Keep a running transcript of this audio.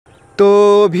তো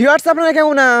ভিউয়ার্স আপনারা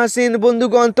কেমন আছেন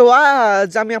বন্ধুগণ। তো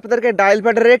আজ আমি আপনাদেরকে ডায়াল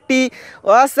প্যাডের একটি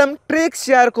অসাম ট্রিক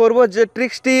শেয়ার করব, যে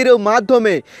ট্রিক্সটির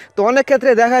মাধ্যমে তো অনেক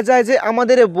ক্ষেত্রে দেখা যায় যে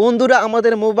আমাদের বন্ধুরা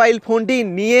আমাদের মোবাইল ফোনটি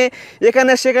নিয়ে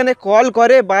এখানে সেখানে কল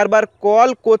করে, বারবার কল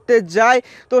করতে যায়,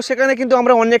 তো সেখানে কিন্তু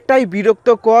আমরা অনেকটাই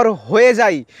বিরক্তকর হয়ে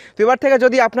যাই। তো এবার থেকে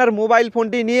যদি আপনার মোবাইল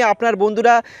ফোনটি নিয়ে আপনার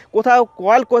বন্ধুরা কোথাও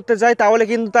কল করতে যায় তাহলে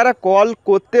কিন্তু তারা কল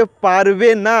করতে পারবে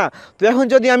না। তো এখন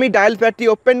যদি আমি ডায়াল প্যাডটি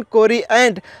ওপেন করি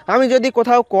অ্যান্ড আমি যদি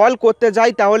কোথাও কল করতে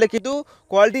যাই তাহলে কিন্তু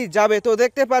কলটি যাবে। তো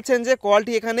দেখতে পাচ্ছেন যে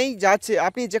কলটি এখানেই যাচ্ছে,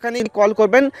 আপনি যেখানেই কল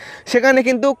করবেন সেখানে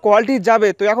কিন্তু কলটি যাবে।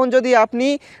 তো এখন যদি আপনি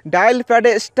ডায়াল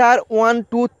প্যাডে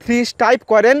 *123 টাইপ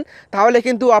করেন তাহলে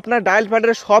কিন্তু আপনার ডায়াল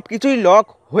প্যাডের সব কিছুই লক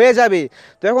হয়ে যাবে।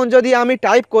 তো এখন যদি আমি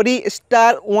টাইপ করি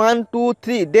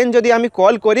 *123 দেন যদি আমি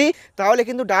কল করি তাহলে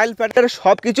কিন্তু ডায়াল প্যাডের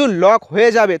সব কিছু লক হয়ে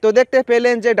যাবে। তো দেখতে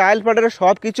পেলেন যে ডায়াল প্যাডের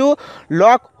সব কিছু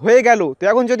লক হয়ে গেল। তো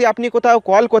এখন যদি আপনি কোথাও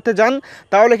কল করতে যান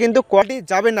তাহলে কিন্তু কলটি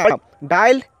যাবে না।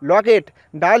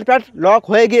 ডায়াল প্যাড লক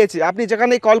হয়ে গিয়েছে, আপনি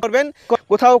যেখানেই কল করবেন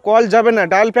কোথাও কল যাবে না,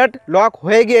 ডায়াল প্যাড লক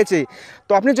হয়ে গিয়েছে।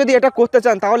 তো আপনি যদি এটা করতে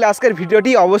চান তাহলে আজকের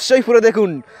ভিডিওটি অবশ্যই পুরো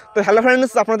দেখুন। তো হ্যালো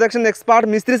ফ্রেন্ডস, আপনারা দেখছেন এক্সপার্ট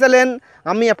মিস্ত্রি চ্যানেল,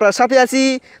 আমি আপনার সাথে আছি।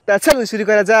 তা চলুন শুরু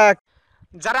করা যাক।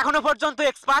 যারা এখনো পর্যন্ত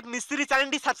এক্সপার্ট মিস্ত্রি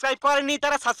চ্যানেলটি সাবস্ক্রাইব করেনি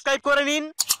তারা সাবস্ক্রাইব করে নিন।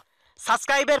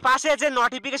 সাবস্ক্রাইবের পাশে যে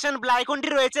নোটিফিকেশন বেল আইকনটি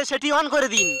রয়েছে সেটি অন করে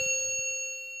দিন।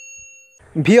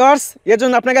 ভিউয়ার্স, এর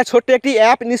জন্য আপনাকে ছোট্ট একটি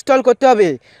অ্যাপ ইনস্টল করতে হবে।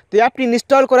 তো অ্যাপটি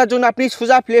ইনস্টল করার জন্য আপনি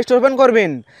সোজা প্লে স্টোর ওপেন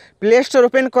করবেন। প্লে স্টোর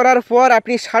ওপেন করার পর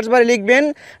আপনি সার্চ বারে লিখবেন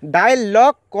ডায়াল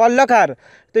লক কল লকার।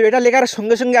 তো এটা লেখার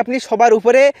সঙ্গে সঙ্গে আপনি সবার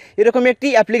উপরে এরকম একটি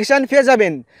অ্যাপ্লিকেশান পেয়ে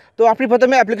যাবেন। তো আপনি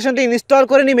প্রথমে অ্যাপ্লিকেশানটি ইনস্টল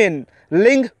করে নেবেন,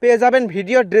 লিঙ্ক পেয়ে যাবেন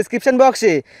ভিডিও ডেসক্রিপশন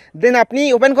বক্সে, দেন আপনি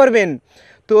ওপেন করবেন।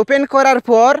 তো ওপেন করার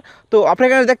পর তো আপনার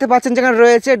এখানে দেখতে পাচ্ছেন যেখানে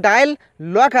রয়েছে ডায়াল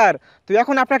লকার। তো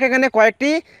এখন আপনাকে এখানে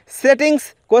কয়েকটি সেটিংস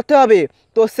করতে হবে।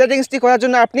 তো সেটিংসটি করার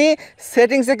জন্য আপনি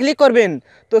সেটিংসে ক্লিক করবেন।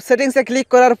 তো সেটিংসে ক্লিক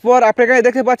করার পর আপনার এখানে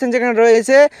দেখতে পাচ্ছেন যেখানে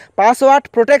রয়েছে পাসওয়ার্ড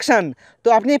প্রোটেকশান। তো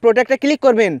আপনি প্রোটেক্টে ক্লিক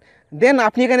করবেন, দেন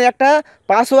আপনি এখানে একটা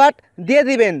পাসওয়ার্ড দিয়ে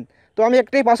দিবেন। তো আমি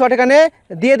একটি পাসওয়ার্ড এখানে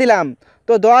দিয়ে দিলাম।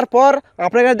 তো দেওয়ার পর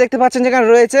আপনার এখানে দেখতে পাচ্ছেন যেখানে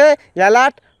রয়েছে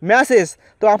অ্যালার্ট মেসেজ।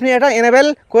 তো আপনি এটা এনেবেল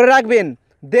করে রাখবেন।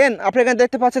 দেন আপনি এখানে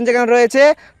দেখতে পাচ্ছেন যেখানে রয়েছে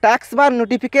টাস্ক বার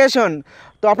নোটিফিকেশন।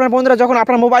 তো আপনার বন্ধুরা যখন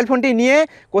আপনার মোবাইল ফোনটি নিয়ে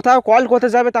কোথাও কল করতে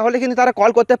যাবে তাহলে কিন্তু তারা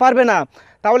কল করতে পারবে না,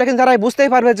 তাহলে কিন্তু তারা বুঝতেই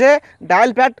পারবে যে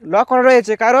ডায়াল প্যাড লক করা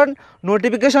রয়েছে, কারণ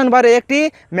নোটিফিকেশন বারে একটি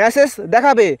মেসেজ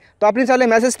দেখাবে। তো আপনি চাইলে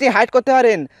মেসেজটি হাইড করতে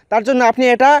পারেন, তার জন্য আপনি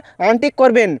এটা আনটিক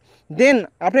করবেন। দেন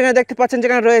আপনি এখানে দেখতে পাচ্ছেন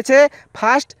যেখানে রয়েছে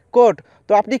ফাস্ট কোড।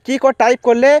 তো আপনি কী কোড টাইপ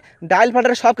করলে ডায়াল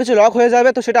প্যাডের সব কিছু লক হয়ে যাবে,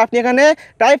 তো সেটা আপনি এখানে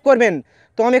টাইপ করবেন।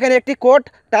 তো আমি এখানে একটি কোড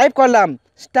টাইপ করলাম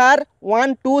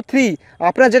 *123,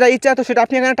 আপনার যেটা ইচ্ছা তো সেটা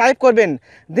আপনি এখানে টাইপ করবেন।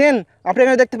 দেন আপনি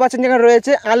এখানে দেখতে পাচ্ছেন যেখানে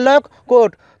রয়েছে আনলক কোড।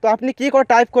 তো আপনি কী কোড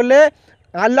টাইপ করলে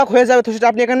আনলক হয়ে যাবে তো সেটা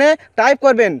আপনি এখানে টাইপ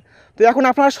করবেন। তো এখন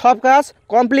আপনার সব কাজ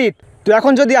কমপ্লিট। তো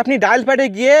এখন যদি আপনি ডায়াল প্যাডে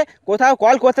গিয়ে কোথাও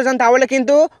কল করতে চান তাহলে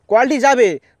কিন্তু কলটি যাবে।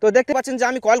 তো দেখতে পাচ্ছেন যে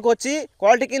আমি কল করছি,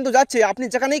 কলটি কিন্তু যাচ্ছে, আপনি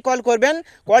যেখানেই কল করবেন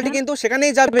কলটি কিন্তু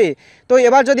সেখানেই যাবে। তো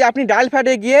এবার যদি আপনি ডায়াল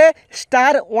প্যাডে গিয়ে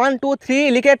 *123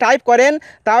 লিখে টাইপ করেন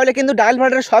তাহলে কিন্তু ডায়াল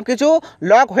প্যাডের সব কিছু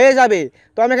লক হয়ে যাবে।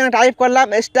 তো আমি এখানে টাইপ করলাম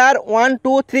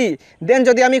 *123, দেন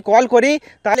যদি আমি কল করি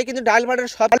তাহলে কিন্তু ডায়াল প্যাডের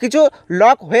সব কিছু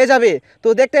লক হয়ে যাবে। তো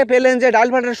দেখতে পেলেন যে ডায়াল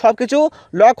প্যাডের সব কিছু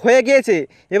লক হয়ে গিয়েছে।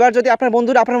 এবার যদি আপনার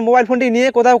বন্ধুরা আপনার মোবাইল ফোনটি নিয়ে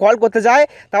কোথাও কল করতে যায়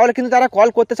তাহলে কিন্তু তারা কল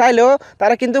করতে চাইলেও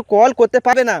তারা কিন্তু কল করতে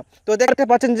পারবে না। তো দেখতে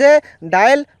পাচ্ছেন যে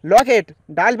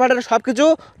ডায়াল প্যাডের সব কিছু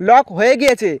লক হয়ে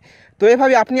গিয়েছে। তো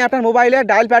এভাবে আপনি আপনার মোবাইলে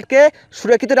ডায়াল প্যাডকে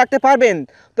সুরক্ষিত রাখতে পারবেন।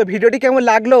 তো ভিডিওটি কেমন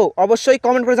লাগলো অবশ্যই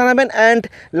কমেন্ট করে জানাবেন অ্যান্ড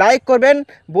লাইক করবেন,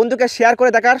 বন্ধুকে শেয়ার করে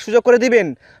দেখার সুযোগ করে দিবেন।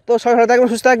 তো সবাই ভালো থাকবেন,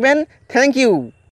 সুস্থ থাকবেন, থ্যাংক ইউ।